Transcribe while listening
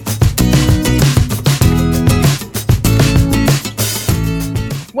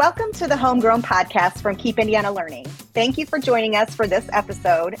to the Homegrown Podcast from Keep Indiana Learning. Thank you for joining us for this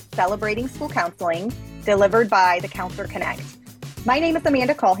episode, Celebrating School Counseling, delivered by the Counselor Connect. My name is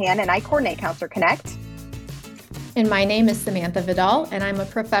Amanda Culhan, and I coordinate Counselor Connect. And my name is Samantha Vidal, and I'm a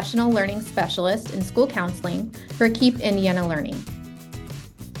professional learning specialist in school counseling for Keep Indiana Learning.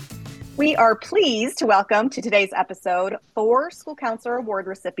 We are pleased to welcome to today's episode 4 School Counselor Award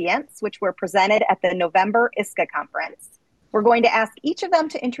recipients, which were presented at the November ISCA Conference. We're going to ask each of them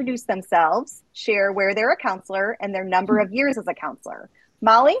to introduce themselves, share where they're a counselor, and their number of years as a counselor.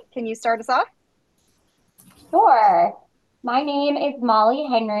 Molly, can you start us off? Sure. My name is Molly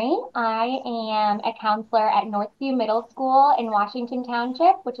Henry. I am a counselor at Northview Middle School in Washington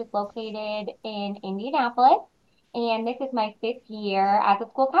Township, which is located in Indianapolis. And this is my 5th year as a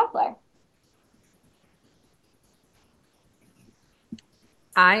school counselor.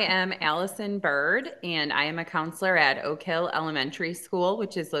 I am Allison Bird, and I am a counselor at Oak Hill Elementary School,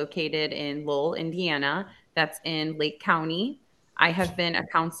 which is located in Lowell, Indiana. That's in Lake County. I have been a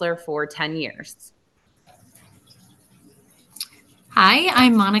counselor for 10 years. Hi,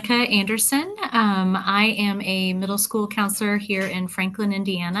 I'm Monica Anderson. I am a middle school counselor here in Franklin,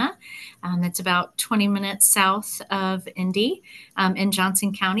 Indiana. It's about 20 minutes south of Indy in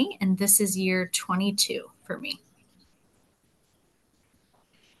Johnson County, and this is year 22 for me.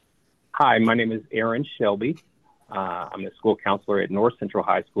 Hi, my name is Aaron Shelby. I'm a school counselor at North Central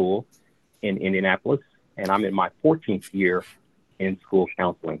High School in Indianapolis, and I'm in my 14th year in school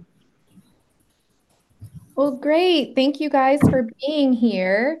counseling. Well, great. Thank you guys for being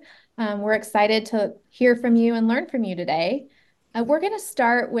here. We're excited to hear from you and learn from you today. We're going to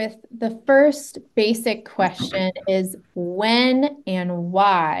start with the first basic question is when and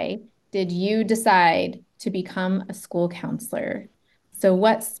why did you decide to become a school counselor? So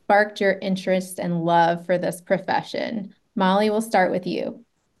what sparked your interest and love for this profession? Molly, we'll start with you.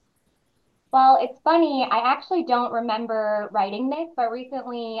 Well, it's funny. I actually don't remember writing this, but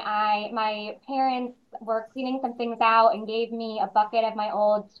recently my parents were cleaning some things out and gave me a bucket of my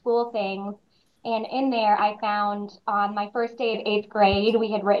old school things. And in there, I found on my first day of 8th grade,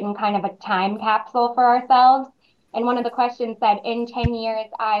 we had written kind of a time capsule for ourselves. And one of the questions said, in 10 years,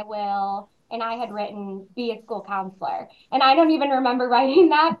 I will, and I had written, be a school counselor. And I don't even remember writing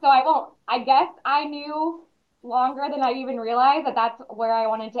that, so I guess I knew longer than I even realized that that's where I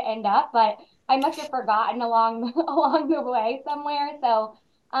wanted to end up, but I must have forgotten along the way somewhere. So,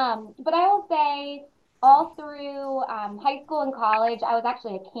 but I will say all through high school and college, I was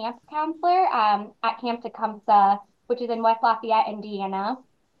actually a camp counselor at Camp Tecumseh, which is in West Lafayette, Indiana,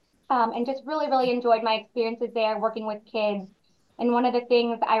 and just really, really enjoyed my experiences there working with kids. And one of the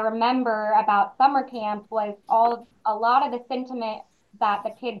things I remember about summer camp was a lot of the sentiment that the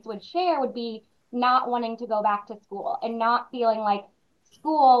kids would share would be not wanting to go back to school and not feeling like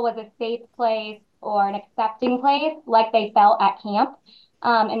school was a safe place or an accepting place like they felt at camp.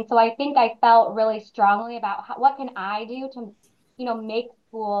 And so I think I felt really strongly about what can I do to, make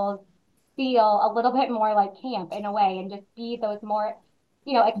schools feel a little bit more like camp in a way and just be those more,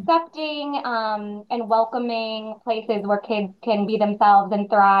 accepting and welcoming places where kids can be themselves and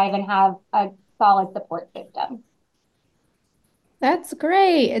thrive and have a solid support system. That's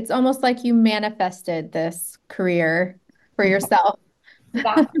great. It's almost like you manifested this career for yourself.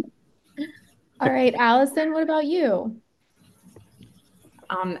 Yeah. All right, Allison, what about you?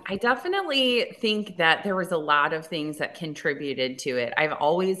 I definitely think that there was a lot of things that contributed to it. I've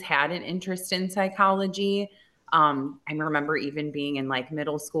always had an interest in psychology. I remember even being in like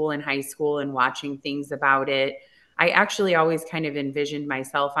middle school and high school and watching things about it. I actually always kind of envisioned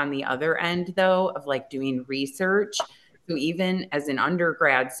myself on the other end, though, of like doing research. So even as an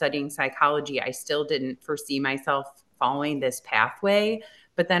undergrad studying psychology, I still didn't foresee myself following this pathway.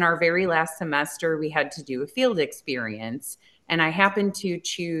 But then our very last semester, we had to do a field experience. And I happened to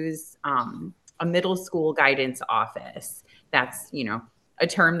choose a middle school guidance office. That's, a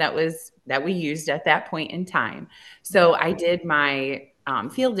term that we used at that point in time. So I did my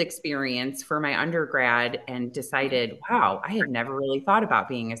field experience for my undergrad and decided, wow, I had never really thought about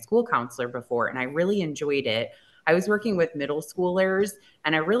being a school counselor before. And I really enjoyed it. I was working with middle schoolers,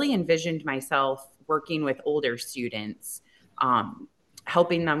 and I really envisioned myself working with older students,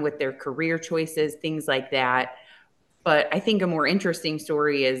 helping them with their career choices, things like that. But I think a more interesting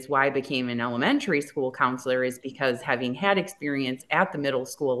story is why I became an elementary school counselor is because having had experience at the middle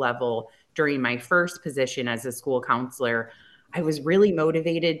school level during my first position as a school counselor, I was really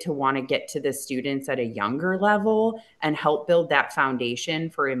motivated to want to get to the students at a younger level and help build that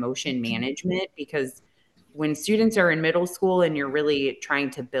foundation for emotion management because when students are in middle school and you're really trying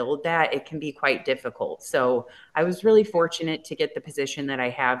to build that, it can be quite difficult. So I was really fortunate to get the position that I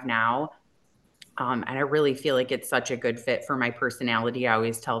have now. And I really feel like it's such a good fit for my personality. I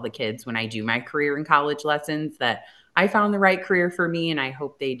always tell the kids when I do my career and college lessons that I found the right career for me, and I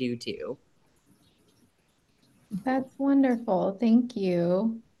hope they do too. That's wonderful. Thank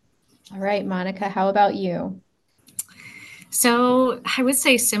you. All right, Monica, how about you? So I would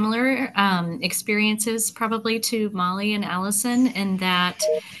say similar experiences probably to Molly and Allison in that,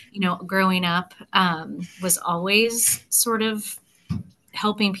 growing up was always sort of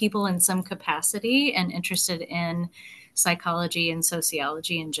helping people in some capacity and interested in psychology and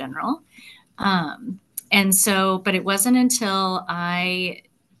sociology in general. And so, but it wasn't until I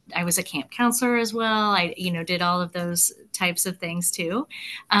was a camp counselor as well. I, did all of those types of things too.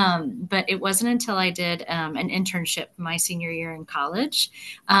 But it wasn't until I did an internship my senior year in college.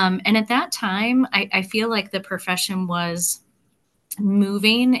 And at that time, I feel like the profession was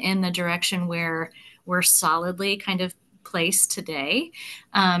moving in the direction where we're solidly kind of placed today,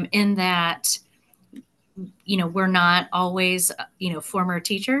 in that, we're not always, former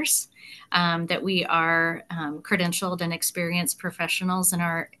teachers, that we are credentialed and experienced professionals in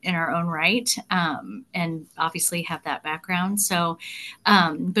our own right, and obviously have that background. So,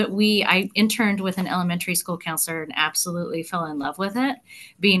 but I interned with an elementary school counselor and absolutely fell in love with it,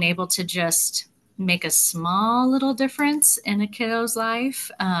 being able to just make a small little difference in a kiddo's life,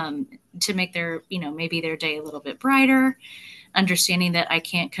 to make their, maybe their day a little bit brighter, understanding that I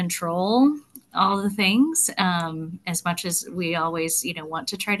can't control all the things, as much as we always, want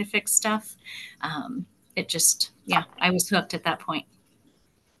to try to fix stuff. It just, I was hooked at that point.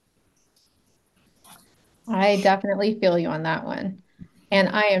 I definitely feel you on that one. And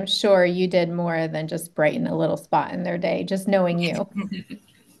I am sure you did more than just brighten a little spot in their day, just knowing you.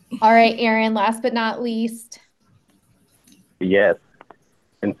 All right, Aaron, last but not least. Yes.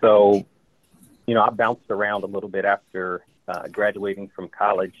 And so, I bounced around a little bit after graduating from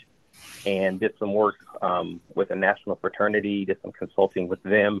college and did some work with a national fraternity, did some consulting with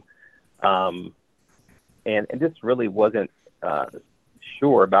them. And just really wasn't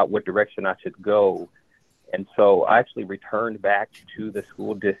sure about what direction I should go. And so I actually returned back to the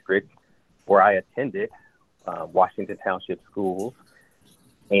school district where I attended, Washington Township Schools.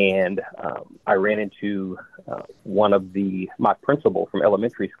 And I ran into one of my principal from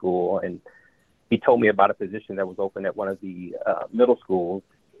elementary school, and he told me about a position that was open at one of the middle schools,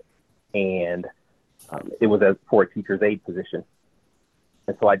 and it was for a teacher's aide position.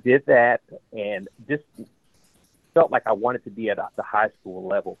 And so I did that and just felt like I wanted to be at the high school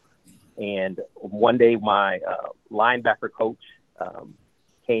level. And one day my linebacker coach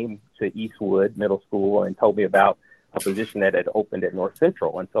came to Eastwood Middle School and told me about a position that had opened at North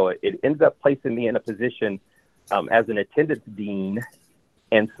Central. And so it ended up placing me in a position as an attendance dean.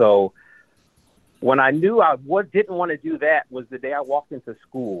 And so when I knew I didn't want to do that was the day I walked into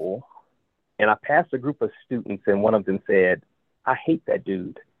school and I passed a group of students and one of them said, "I hate that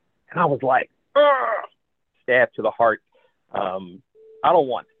dude." And I was like, stabbed to the heart. I don't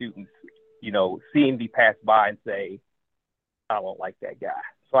want students, seeing me pass by and say, "I don't like that guy."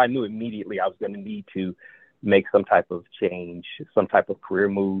 So I knew immediately I was going to need to make some type of change, some type of career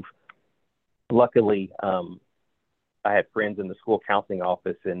move. Luckily, I had friends in the school counseling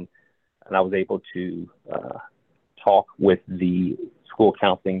office, and I was able to talk with the school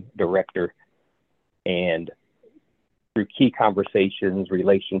counseling director. And through key conversations,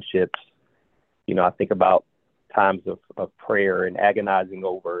 relationships, I think about times of prayer and agonizing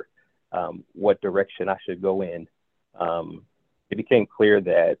over what direction I should go in. It became clear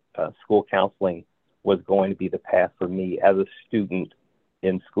that school counseling was going to be the path for me as a student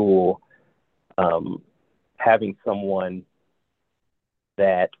in school. Having someone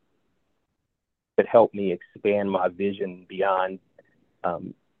that could help me expand my vision beyond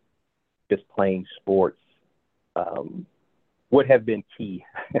just playing sports would have been key.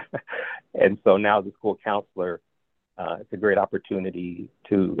 And so now as a school counselor, it's a great opportunity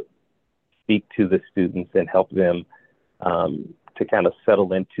to speak to the students and help them to kind of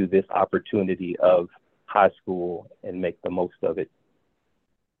settle into this opportunity of high school and make the most of it.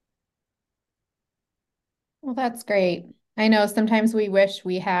 Well, that's great. I know sometimes we wish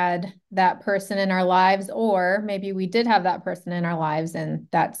we had that person in our lives, or maybe we did have that person in our lives and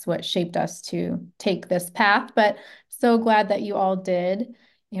that's what shaped us to take this path. But so glad that you all did,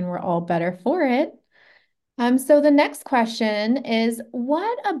 and we're all better for it. So the next question is,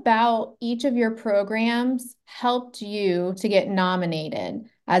 what about each of your programs helped you to get nominated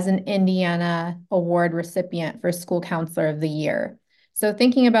as an Indiana Award recipient for School Counselor of the Year? So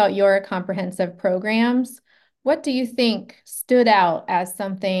thinking about your comprehensive programs, what do you think stood out as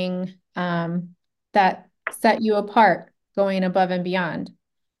something that set you apart going above and beyond?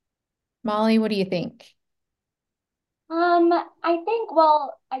 Molly, what do you think? I think,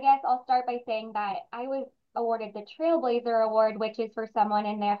 well, I guess I'll start by saying that I was awarded the Trailblazer Award, which is for someone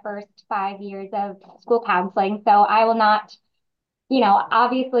in their first 5 years of school counseling. So I will not,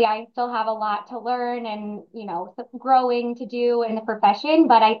 obviously I still have a lot to learn and, growing to do in the profession,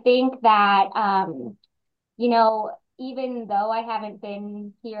 but I think that, even though I haven't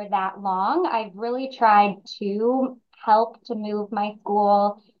been here that long, I've really tried to help to move my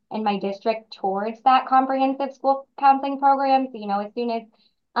school and my district towards that comprehensive school counseling program. So, as soon as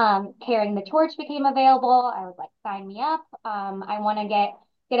Carrying the Torch became available, I was like, sign me up. I want to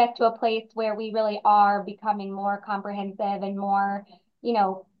get us to a place where we really are becoming more comprehensive and more,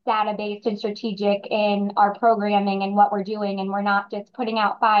 data-based and strategic in our programming and what we're doing. And we're not just putting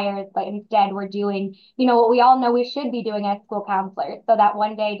out fires, but instead we're doing, what we all know we should be doing as school counselors. So that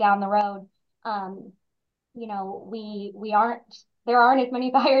one day down the road, we aren't, there aren't as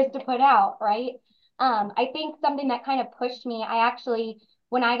many fires to put out, right? I think something that kind of pushed me,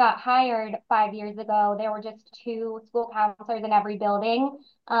 when I got hired 5 years ago, there were just two school counselors in every building.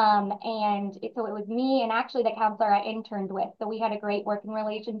 So it was me and actually the counselor I interned with. So we had a great working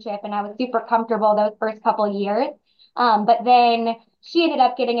relationship and I was super comfortable those first couple of years. But then she ended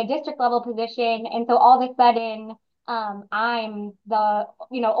up getting a district level position. And so all of a sudden, I'm the,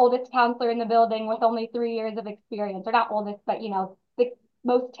 oldest counselor in the building with only 3 years of experience, or not oldest, but, the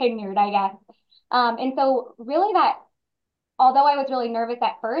most tenured, I guess. And so really although I was really nervous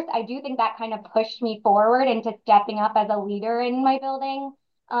at first, I do think that kind of pushed me forward into stepping up as a leader in my building,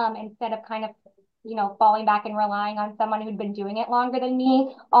 instead of kind of, falling back and relying on someone who'd been doing it longer than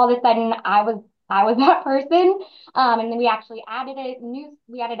me. All of a sudden, I was that person. And then we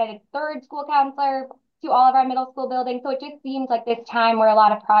added a third school counselor to all of our middle school buildings. So it just seems like this time where a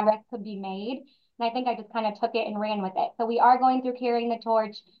lot of progress could be made. And I think I just kind of took it and ran with it. So we are going through Carrying the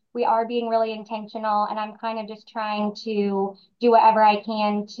Torch. We are being really intentional, and I'm kind of just trying to do whatever I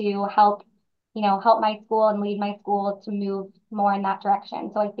can to help my school and lead my school to move more in that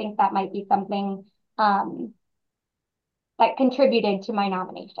direction. So I think that might be something that contributed to my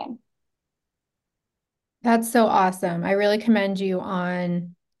nomination. That's so awesome. I really commend you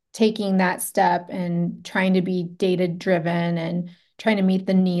on taking that step and trying to be data driven and trying to meet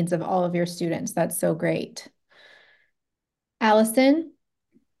the needs of all of your students. That's so great. Allison?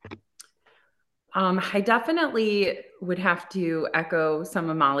 I definitely would have to echo some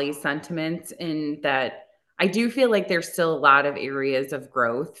of Molly's sentiments in that I do feel like there's still a lot of areas of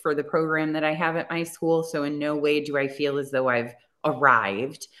growth for the program that I have at my school. So in no way do I feel as though I've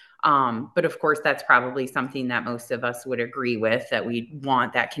arrived. But of course, that's probably something that most of us would agree with, that we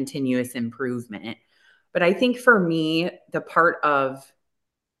want that continuous improvement. But I think for me, the part of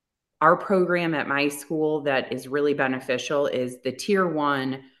our program at my school that is really beneficial is the Tier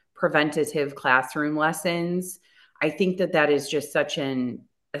 1 preventative classroom lessons. I think that is just such an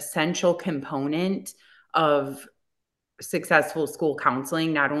essential component of successful school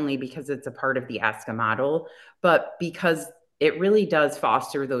counseling, not only because it's a part of the ISCA model, but because it really does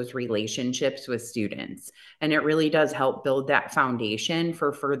foster those relationships with students. And it really does help build that foundation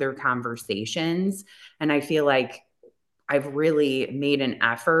for further conversations. And I feel like I've really made an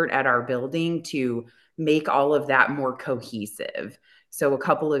effort at our building to make all of that more cohesive. So a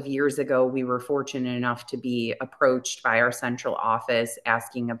couple of years ago, we were fortunate enough to be approached by our central office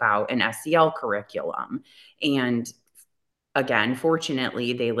asking about an SEL curriculum. And again,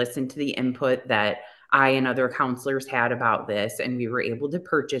 fortunately, they listened to the input that I and other counselors had about this, and we were able to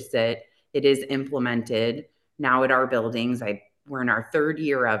purchase it. It is implemented now at our buildings. We're in our third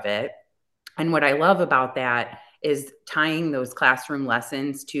year of it. And what I love about that is tying those classroom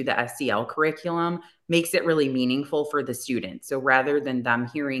lessons to the SEL curriculum makes it really meaningful for the students. So rather than them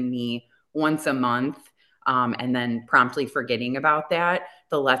hearing me once a month and then promptly forgetting about that,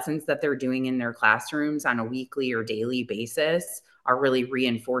 the lessons that they're doing in their classrooms on a weekly or daily basis are really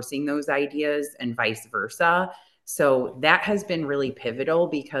reinforcing those ideas and vice versa. So that has been really pivotal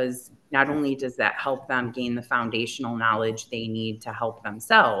because not only does that help them gain the foundational knowledge they need to help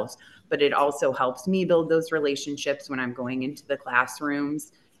themselves, but it also helps me build those relationships when I'm going into the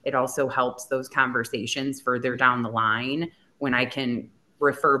classrooms. It also helps those conversations further down the line when I can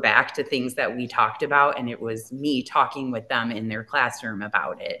refer back to things that we talked about and it was me talking with them in their classroom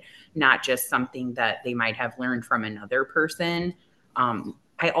about it, not just something that they might have learned from another person.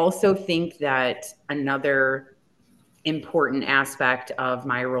 I also think that another important aspect of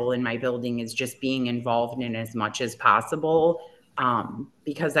my role in my building is just being involved in as much as possible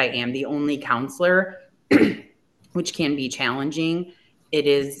because I am the only counselor, which can be challenging. It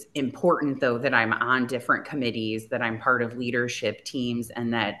is important, though, that I'm on different committees, that I'm part of leadership teams,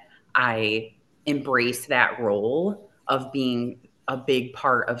 and that I embrace that role of being a big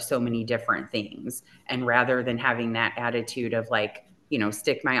part of so many different things. And rather than having that attitude of like,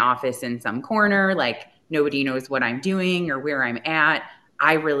 stick my office in some corner, like nobody knows what I'm doing or where I'm at,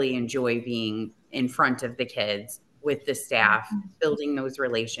 I really enjoy being in front of the kids with the staff, building those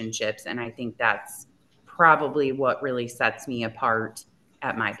relationships. And I think that's probably what really sets me apart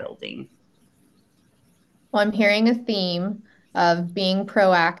at my building. Well, I'm hearing a theme of being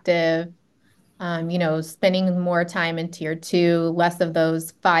proactive, spending more time in tier 2, less of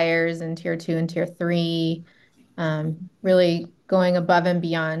those fires in tier 2 and tier 3, really going above and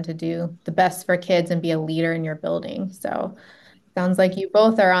beyond to do the best for kids and be a leader in your building. So sounds like you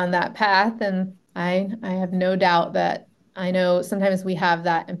both are on that path, and I have no doubt that I know sometimes we have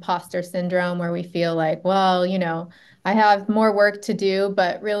that imposter syndrome where we feel like, well, I have more work to do,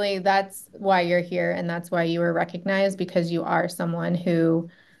 but really that's why you're here and that's why you were recognized, because you are someone who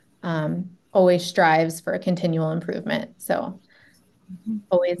always strives for a continual improvement. So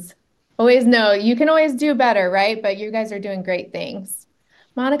always know you can always do better, right? But you guys are doing great things.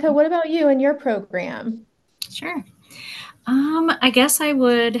 Monica, what about you and your program? Sure. I guess I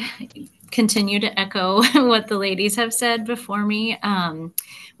would continue to echo what the ladies have said before me.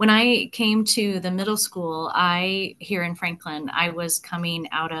 When I came to the middle school, here in Franklin, I was coming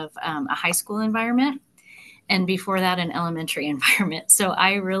out of a high school environment, and before that, an elementary environment. So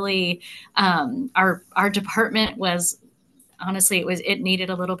I really, our department was, honestly, it needed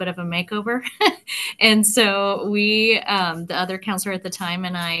a little bit of a makeover. And so we, the other counselor at the time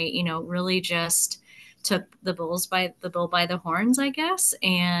and I, really just took the bull by the horns, I guess.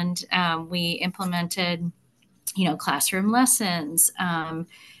 And we implemented, classroom lessons,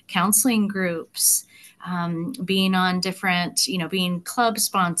 counseling groups, being on different, being club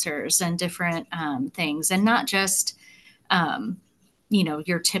sponsors and different things, and not just,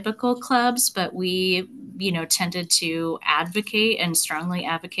 your typical clubs, but we, tended to advocate and strongly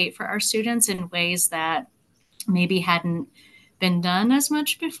advocate for our students in ways that maybe hadn't been done as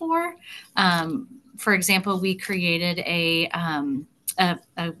much before. For example, we created a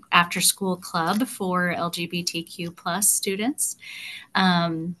after school club for LGBTQ plus students.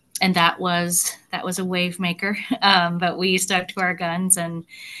 And that was a wave maker, but we stuck to our guns and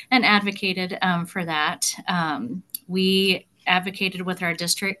advocated for that. We advocated with our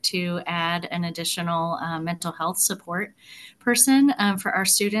district to add an additional mental health support person for our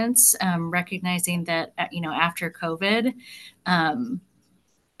students, recognizing that, after COVID,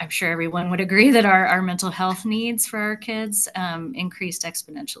 I'm sure everyone would agree that our mental health needs for our kids increased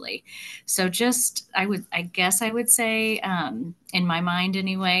exponentially. So I guess I would say, in my mind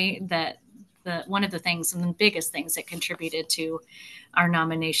anyway, that one of the things and the biggest things that contributed to our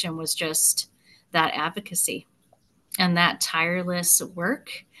nomination was just that advocacy and that tireless work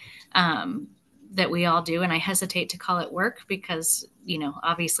that we all do. And I hesitate to call it work because,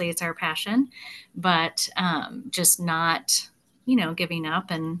 obviously it's our passion, but just not, giving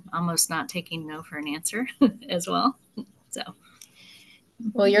up and almost not taking no for an answer as well. So.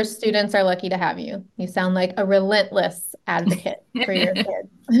 Well, your students are lucky to have you. You sound like a relentless advocate for your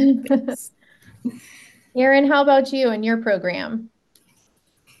kids. Aaron, how about you and your program?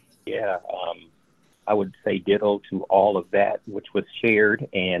 Yeah, I would say ditto to all of that, which was shared.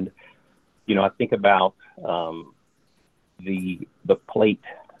 And, I think about the plate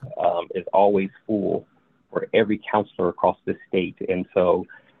is always full for every counselor across the state. And so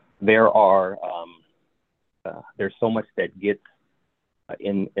there's so much that gets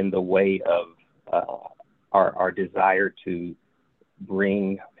in the way of our desire to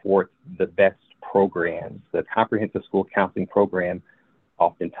bring forth the best programs. The comprehensive school counseling program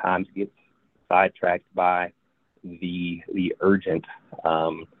oftentimes gets sidetracked by the urgent,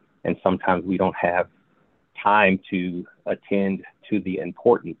 and sometimes we don't have time to attend to the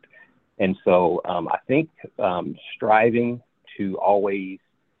important. And so I think striving to always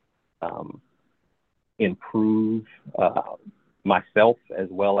improve myself as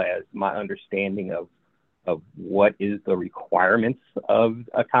well as my understanding of what is the requirements of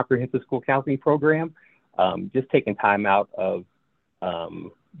a comprehensive school counseling program, just taking time out of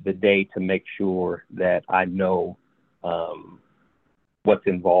the day to make sure that I know what's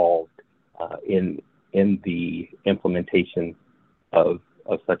involved in the implementation of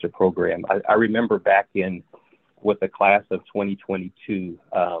such a program. I remember back with the class of 2022,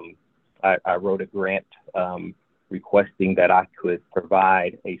 I wrote a grant requesting that I could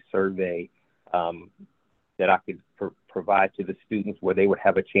provide a survey that I could provide to the students where they would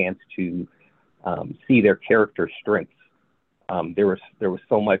have a chance to see their character strengths. There was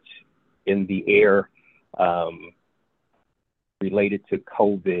so much in the air related to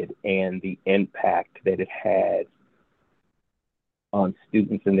COVID and the impact that it had on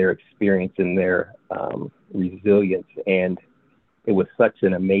students and their experience and their resilience. And it was such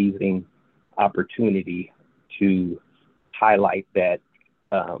an amazing opportunity to highlight that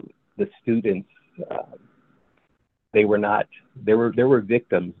the students, they were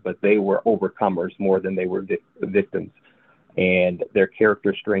victims, but they were overcomers more than they were victims. And their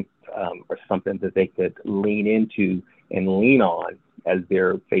character strengths are something that they could lean into and lean on as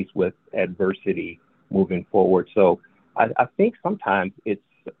they're faced with adversity moving forward. So I think sometimes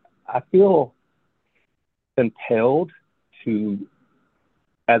I feel compelled to,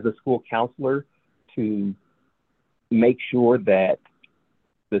 as a school counselor, to make sure that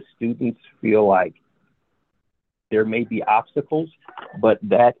the students feel like there may be obstacles, but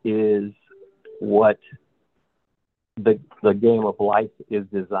that is what the game of life is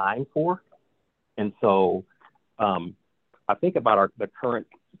designed for. And so I think about the current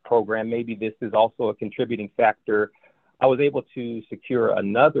program. Maybe this is also a contributing factor. I was able to secure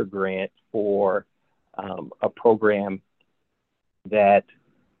another grant for a program that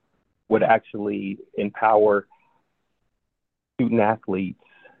would actually empower student athletes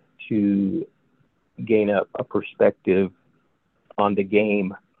to gain a perspective on the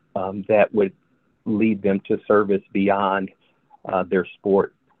game that would lead them to service beyond their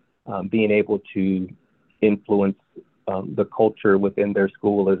sport, being able to influence the culture within their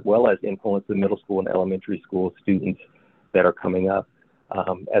school, as well as influence the middle school and elementary school students that are coming up.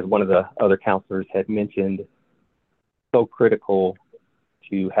 As one of the other counselors had mentioned, so critical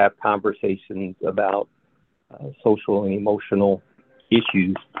to have conversations about social and emotional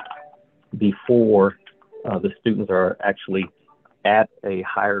issues before the students are actually at a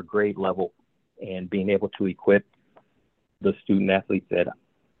higher grade level, and being able to equip the student athletes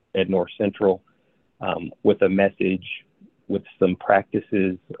at North Central with a message, with some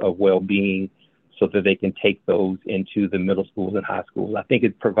practices of well-being, so that they can take those into the middle schools and high schools. I think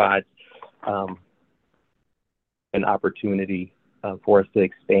it provides an opportunity for us to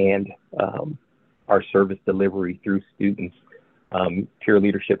expand our service delivery through students. Peer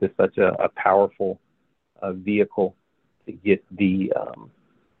leadership is such a powerful vehicle to get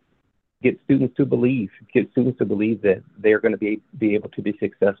students to believe that they're going to be able to be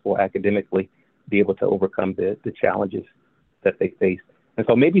successful academically, be able to overcome the challenges that they face. And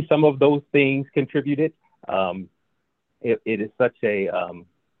so maybe some of those things contributed. It is such a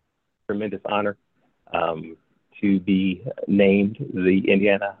tremendous honor to be named the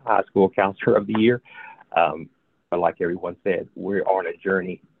Indiana High School Counselor of the Year. But like everyone said, we're on a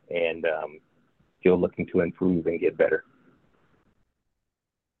journey and still looking to improve and get better.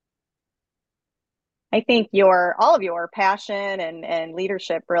 I think all of your passion and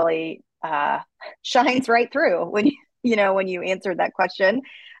leadership really shines right through when you answered that question.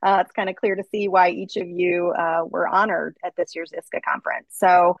 It's kind of clear to see why each of you were honored at this year's ISCA conference.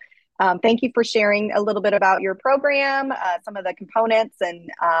 So thank you for sharing a little bit about your program, some of the components, and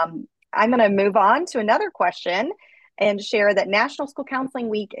I'm going to move on to another question and share that National School Counseling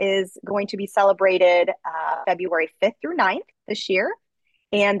Week is going to be celebrated February 5th through 9th this year.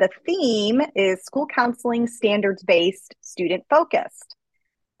 And the theme is school counseling standards-based, student-focused.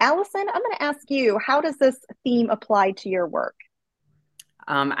 Allison, I'm going to ask you, how does this theme apply to your work?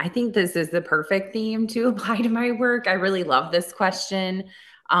 I think this is the perfect theme to apply to my work. I really love this question.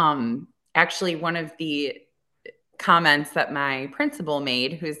 Actually, one of the comments that my principal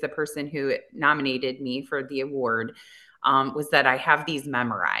made, who's the person who nominated me for the award, was that I have these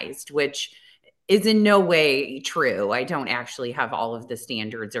memorized, which is in no way true. I don't actually have all of the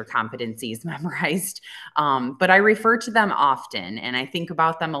standards or competencies memorized, but I refer to them often and I think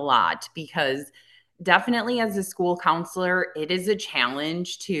about them a lot, because definitely as a school counselor, it is a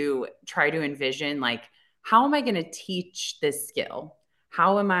challenge to try to envision, like, how am I going to teach this skill?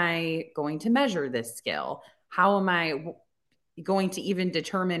 How am I going to measure this skill? How am I going to even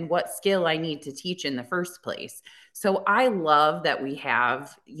determine what skill I need to teach in the first place? So I love that we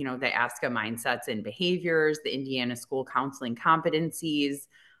have, the ISCA mindsets and behaviors, the Indiana school counseling competencies.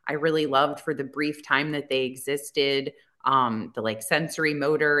 I really loved, for the brief time that they existed, the sensory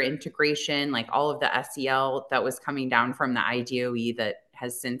motor integration, all of the SEL that was coming down from the IDOE that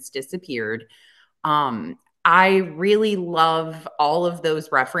has since disappeared. I really love all of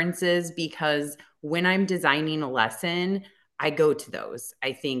those references, because when I'm designing a lesson, I go to those.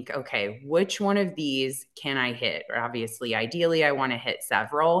 I think, okay, which one of these can I hit? Or obviously, ideally, I want to hit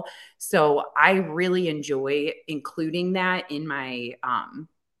several. So I really enjoy including that in my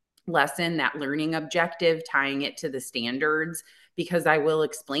lesson, that learning objective, tying it to the standards, because I will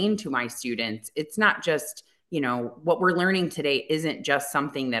explain to my students, it's not just, what we're learning today isn't just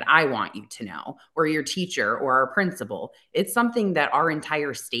something that I want you to know, or your teacher or our principal. It's something that our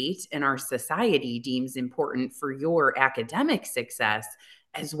entire state and our society deems important for your academic success,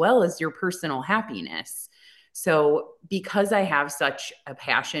 as well as your personal happiness. So because I have such a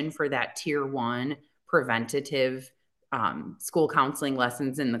passion for that tier one preventative school counseling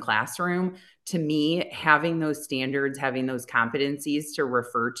lessons in the classroom, to me, having those standards, having those competencies to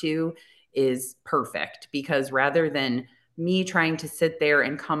refer to is perfect, because rather than me trying to sit there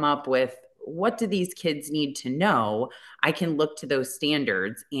and come up with what do these kids need to know, I can look to those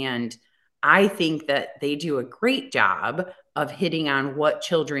standards. And I think that they do a great job of hitting on what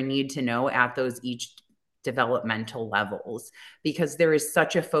children need to know at those each developmental levels, because there is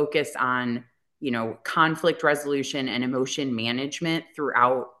such a focus on conflict resolution and emotion management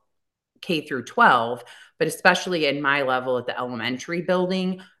throughout K through 12, but especially in my level at the elementary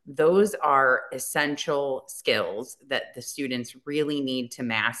building, those are essential skills that the students really need to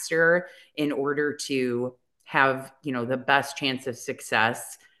master in order to have, the best chance of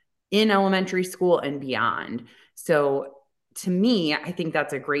success in elementary school and beyond. So to me, I think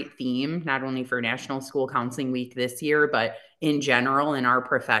that's a great theme, not only for National School Counseling Week this year, but in general in our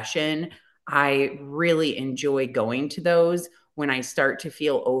profession. I really enjoy going to those when I start to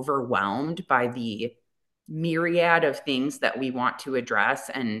feel overwhelmed by the myriad of things that we want to address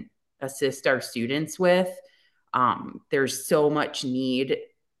and assist our students with. There's so much need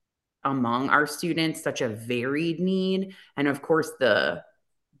among our students, such a varied need. And of course, the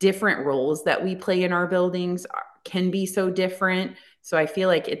different roles that we play in our buildings can be so different. So I feel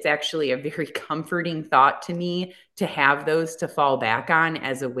like it's actually a very comforting thought to me to have those to fall back on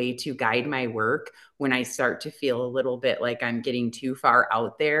as a way to guide my work when I start to feel a little bit like I'm getting too far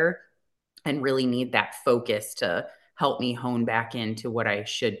out there and really need that focus to help me hone back into what I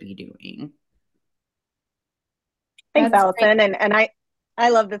should be doing. Thanks, That's Allison. And I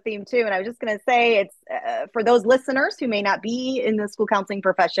love the theme too. And I was just going to say, it's for those listeners who may not be in the school counseling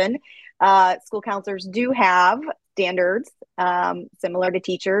profession, school counselors do have standards similar to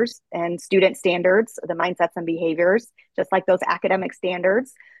teachers and student standards, the mindsets and behaviors, just like those academic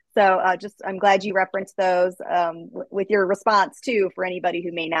standards. So I'm glad you referenced those with your response too, for anybody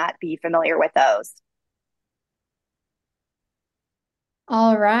who may not be familiar with those.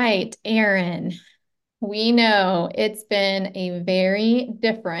 All right, Erin. We know it's been a very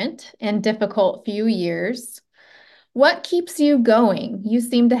different and difficult few years. What keeps you going? You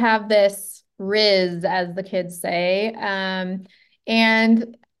seem to have this riz, as the kids say. And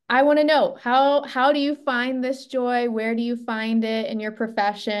I want to know, how do you find this joy? Where do you find it in your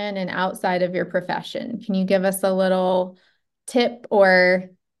profession and outside of your profession? Can you give us a little tip or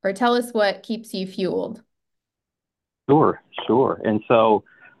tell us what keeps you fueled? Sure. And so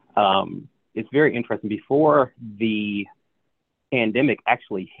it's very interesting. Before the pandemic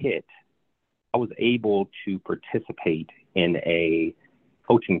actually hit, I was able to participate in a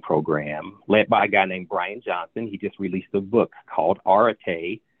coaching program led by a guy named Brian Johnson. He just released a book called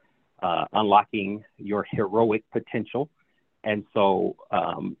Arate, Unlocking Your Heroic Potential. And so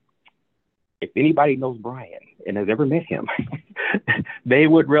if anybody knows Brian and has ever met him, they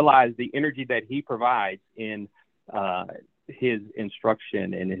would realize the energy that he provides in his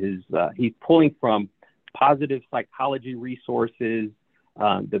instruction and he's pulling from positive psychology resources,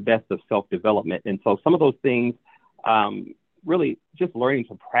 the best of self-development. And so some of those things, really just learning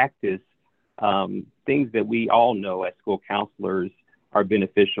to practice things that we all know as school counselors are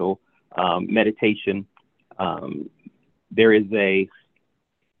beneficial. Meditation. There is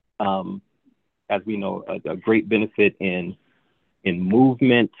as we know, a great benefit in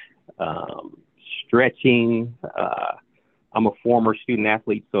movement, stretching. I'm a former student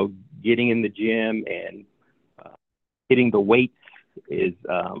athlete, so getting in the gym and hitting the weights is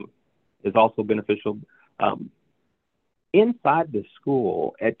also beneficial. Inside the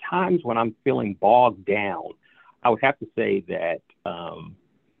school, at times when I'm feeling bogged down, I would have to say that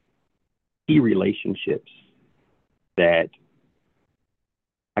key relationships that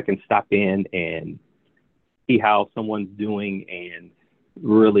I can stop in and see how someone's doing and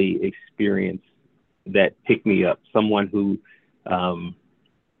really experience that pick me up. Someone who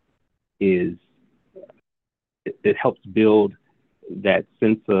it helps build that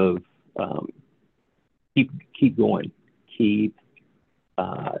sense of keep going, keep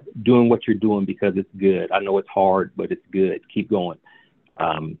doing what you're doing because it's good. I know it's hard, but it's good. Keep going.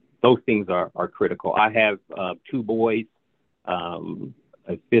 Those things are critical. I have 2 boys,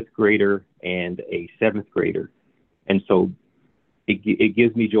 a 5th grader and a 7th grader. And so it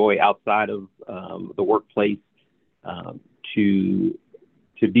gives me joy outside of the workplace to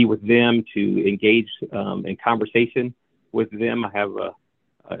be with them, to engage in conversation with them. I have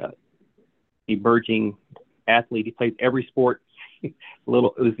a emerging athlete. He plays every sport, it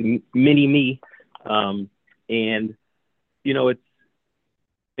was mini me. And, you know,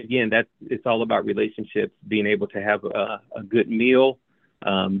 it's all about relationships, being able to have a good meal,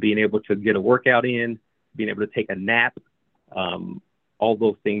 being able to get a workout in, being able to take a nap. All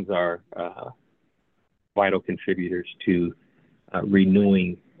those things are vital contributors to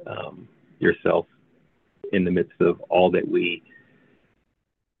renewing yourself in the midst of all that we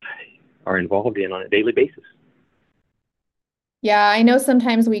are involved in on a daily basis. Yeah, I know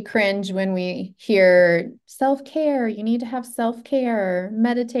sometimes we cringe when we hear self-care, you need to have self-care,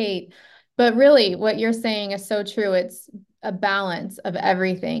 meditate. But really, what you're saying is so true. It's a balance of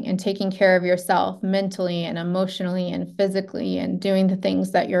everything and taking care of yourself mentally and emotionally and physically and doing the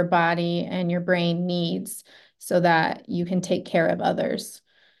things that your body and your brain needs so that you can take care of others.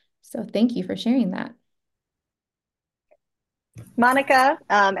 So thank you for sharing that. Monica,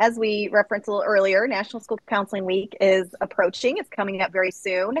 as we referenced a little earlier, National School Counseling Week is approaching. It's coming up very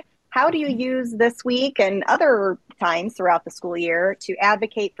soon. How do you use this week and other times throughout the school year to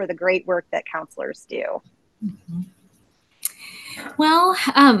advocate for the great work that counselors do? Mm-hmm. Well,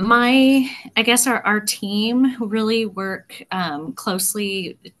 I guess our team really work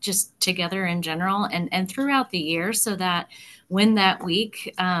closely just together in general and throughout the year so that when that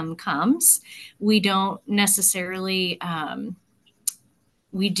week comes, we don't necessarily,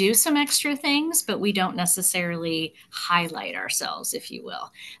 we do some extra things, but we don't necessarily highlight ourselves, if you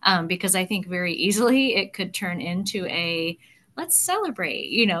will, because I think very easily it could turn into let's celebrate,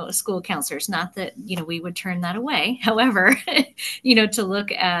 school counselors. Not that, we would turn that away. However, to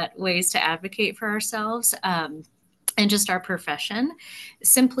look at ways to advocate for ourselves and just our profession.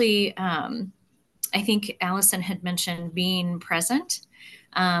 Simply, I think Allison had mentioned being present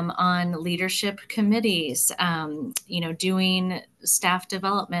on leadership committees, doing staff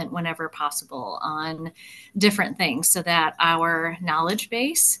development whenever possible on different things so that our knowledge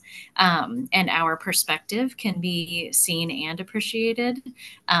base and our perspective can be seen and appreciated,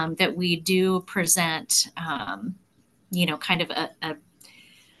 that we do present, kind of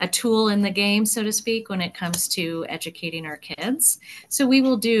a tool in the game, so to speak, when it comes to educating our kids. So we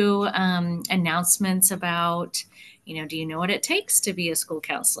will do announcements about, do you know what it takes to be a school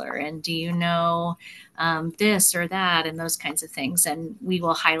counselor? And do you know this or that and those kinds of things? And we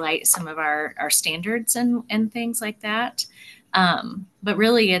will highlight some of our standards and things like that. But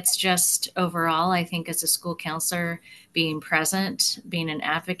really, it's just overall, I think, as a school counselor, being present, being an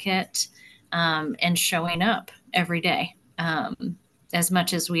advocate, and showing up every day. As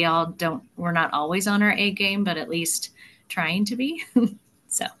much as we're not always on our A game, but at least trying to be.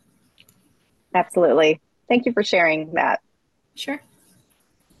 So. Absolutely. Thank you for sharing that. Sure.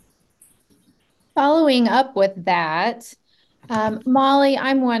 Following up with that, Molly,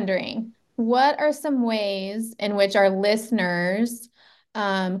 I'm wondering, what are some ways in which our listeners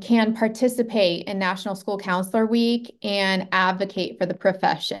can participate in National School Counselor Week and advocate for the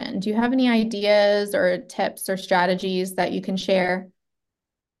profession? Do you have any ideas or tips or strategies that you can share?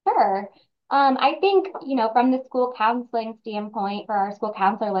 Sure. I think, from the school counseling standpoint for our school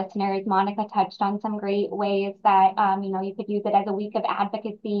counselor listeners, Monica touched on some great ways that, you could use it as a week of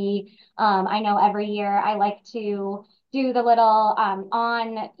advocacy. I know every year I like to do the little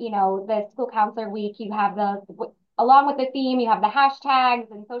the school counselor week, you have along with the theme, you have the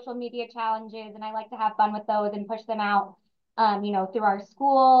hashtags and social media challenges, and I like to have fun with those and push them out, through our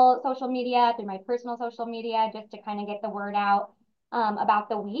school social media, through my personal social media, just to kind of get the word out about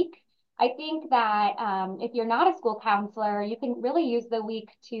the week. I think that if you're not a school counselor, you can really use the week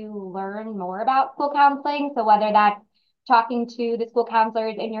to learn more about school counseling. So whether that's talking to the school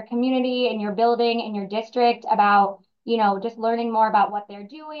counselors in your community, in your building, in your district about, just learning more about what they're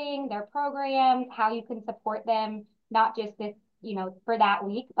doing, their programs, how you can support them, not just this, for that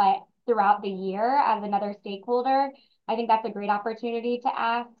week, but throughout the year as another stakeholder. I think that's a great opportunity to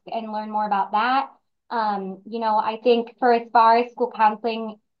ask and learn more about that. I think for as far as school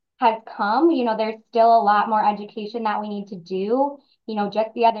counseling has come, there's still a lot more education that we need to do. Just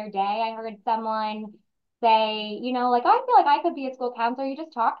the other day, I heard someone say, like, I feel like I could be a school counselor. You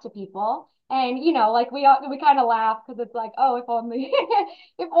just talk to people. And, like we kind of laugh because it's like, oh, if only,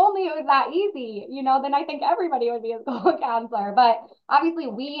 if only it was that easy, then I think everybody would be a school counselor. But obviously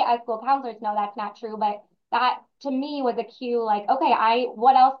we as school counselors know that's not true. But that to me was a cue, like, okay,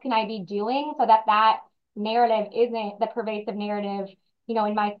 what else can I be doing so that narrative isn't the pervasive narrative,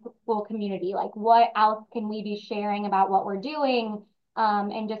 in my school community? Like, what else can we be sharing about what we're doing,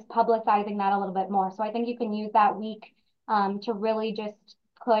 and just publicizing that a little bit more. So I think you can use that week to really just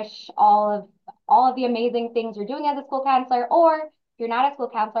push all of the amazing things you're doing as a school counselor, or if you're not a school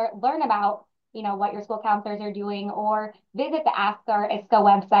counselor, learn about what your school counselors are doing, or visit the ISCA or ISCA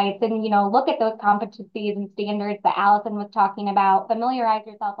websites and look at those competencies and standards that Allison was talking about. Familiarize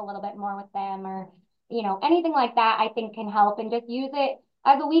yourself a little bit more with them, or anything like that. I think can help, and just use it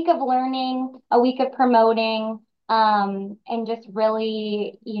as a week of learning, a week of promoting, and just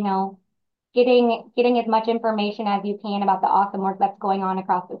really getting as much information as you can about the awesome work that's going on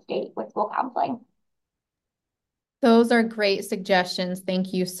across the state with school counseling. Those are great suggestions.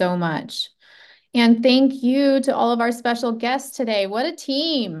 Thank you so much. And thank you to all of our special guests today. What a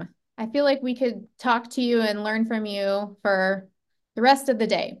team. I feel like we could talk to you and learn from you for the rest of the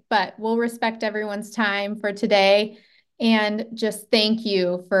day, but we'll respect everyone's time for today. And just thank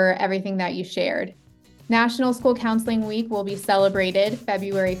you for everything that you shared. National School Counseling Week will be celebrated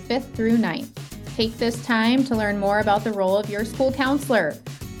February 5th through 9th. Take this time to learn more about the role of your school counselor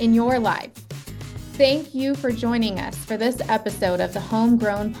in your life. Thank you for joining us for this episode of the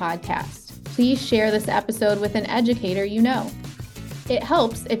Homegrown Podcast. Please share this episode with an educator you know. It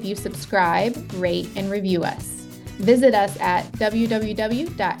helps if you subscribe, rate, and review us. Visit us at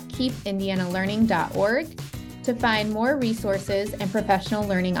www.keepindianalearning.org to find more resources and professional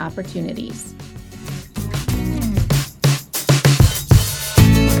learning opportunities.